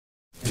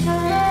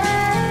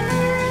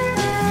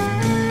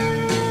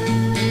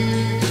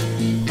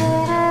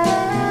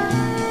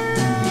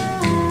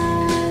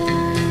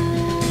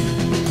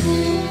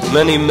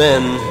Many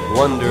men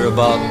wonder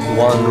about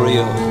Juan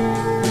Rio.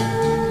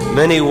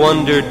 Many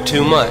wondered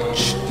too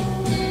much,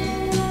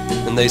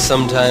 and they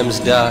sometimes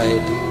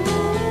died.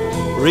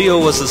 Rio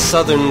was a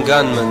southern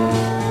gunman,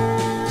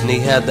 and he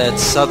had that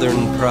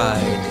southern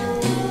pride.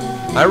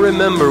 I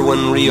remember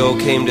when Rio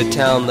came to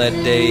town that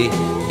day,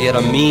 he had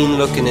a mean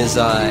look in his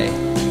eye.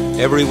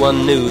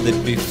 Everyone knew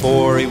that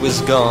before he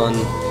was gone,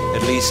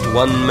 at least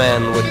one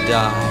man would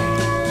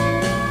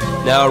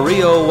die. Now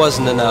Rio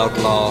wasn't an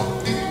outlaw,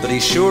 but he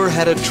sure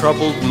had a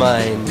troubled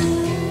mind.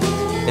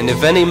 And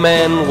if any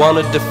man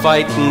wanted to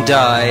fight and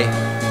die,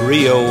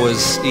 Rio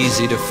was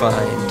easy to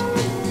find.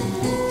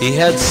 He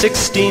had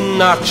 16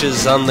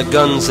 notches on the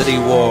guns that he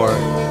wore,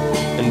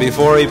 and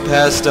before he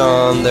passed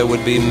on, there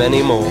would be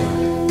many more.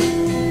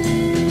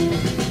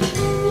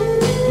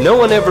 No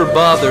one ever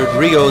bothered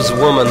Rio's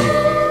woman.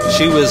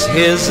 She was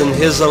his and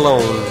his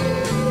alone.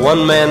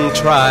 One man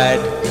tried,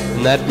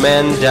 and that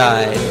man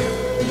died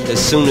as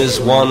soon as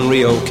Juan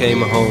Rio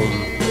came home.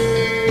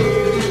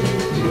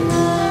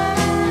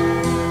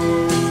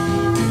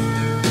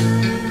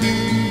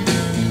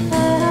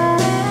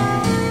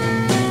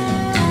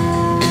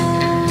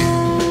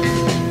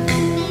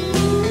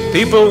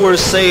 People were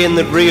saying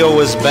that Rio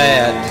was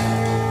bad,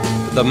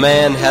 but the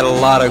man had a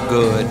lot of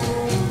good.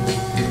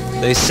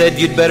 They said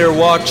you'd better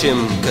watch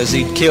him, 'cause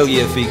he'd kill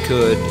you if he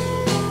could.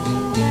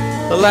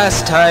 The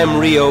last time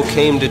Rio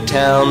came to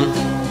town,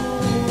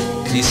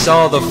 he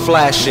saw the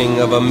flashing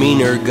of a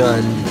meaner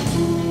gun.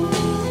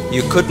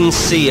 You couldn't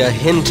see a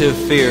hint of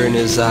fear in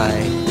his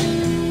eye.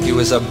 He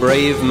was a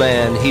brave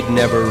man, he'd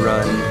never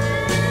run.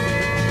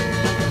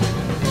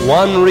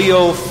 Juan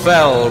Rio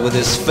fell with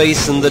his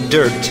face in the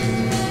dirt.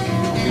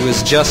 He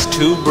was just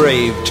too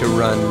brave to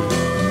run.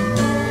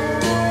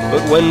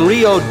 But when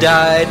Rio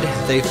died,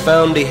 they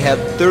found he had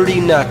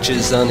 30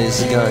 notches on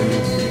his gun.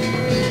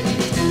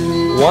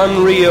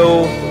 Juan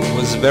Rio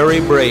was very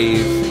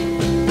brave,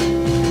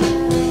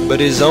 but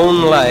his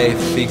own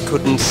life he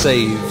couldn't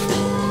save.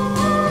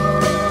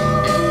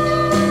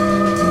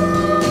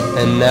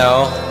 And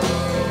now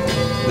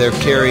they're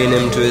carrying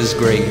him to his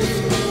grave.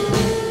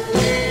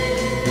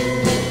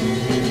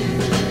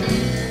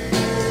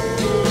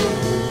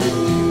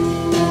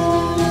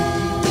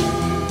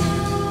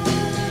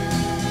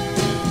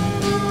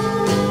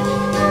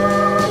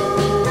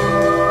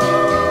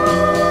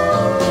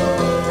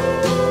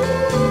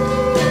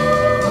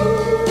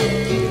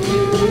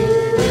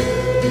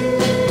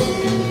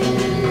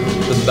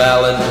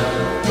 Ballad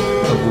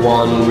of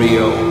Juan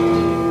Rio.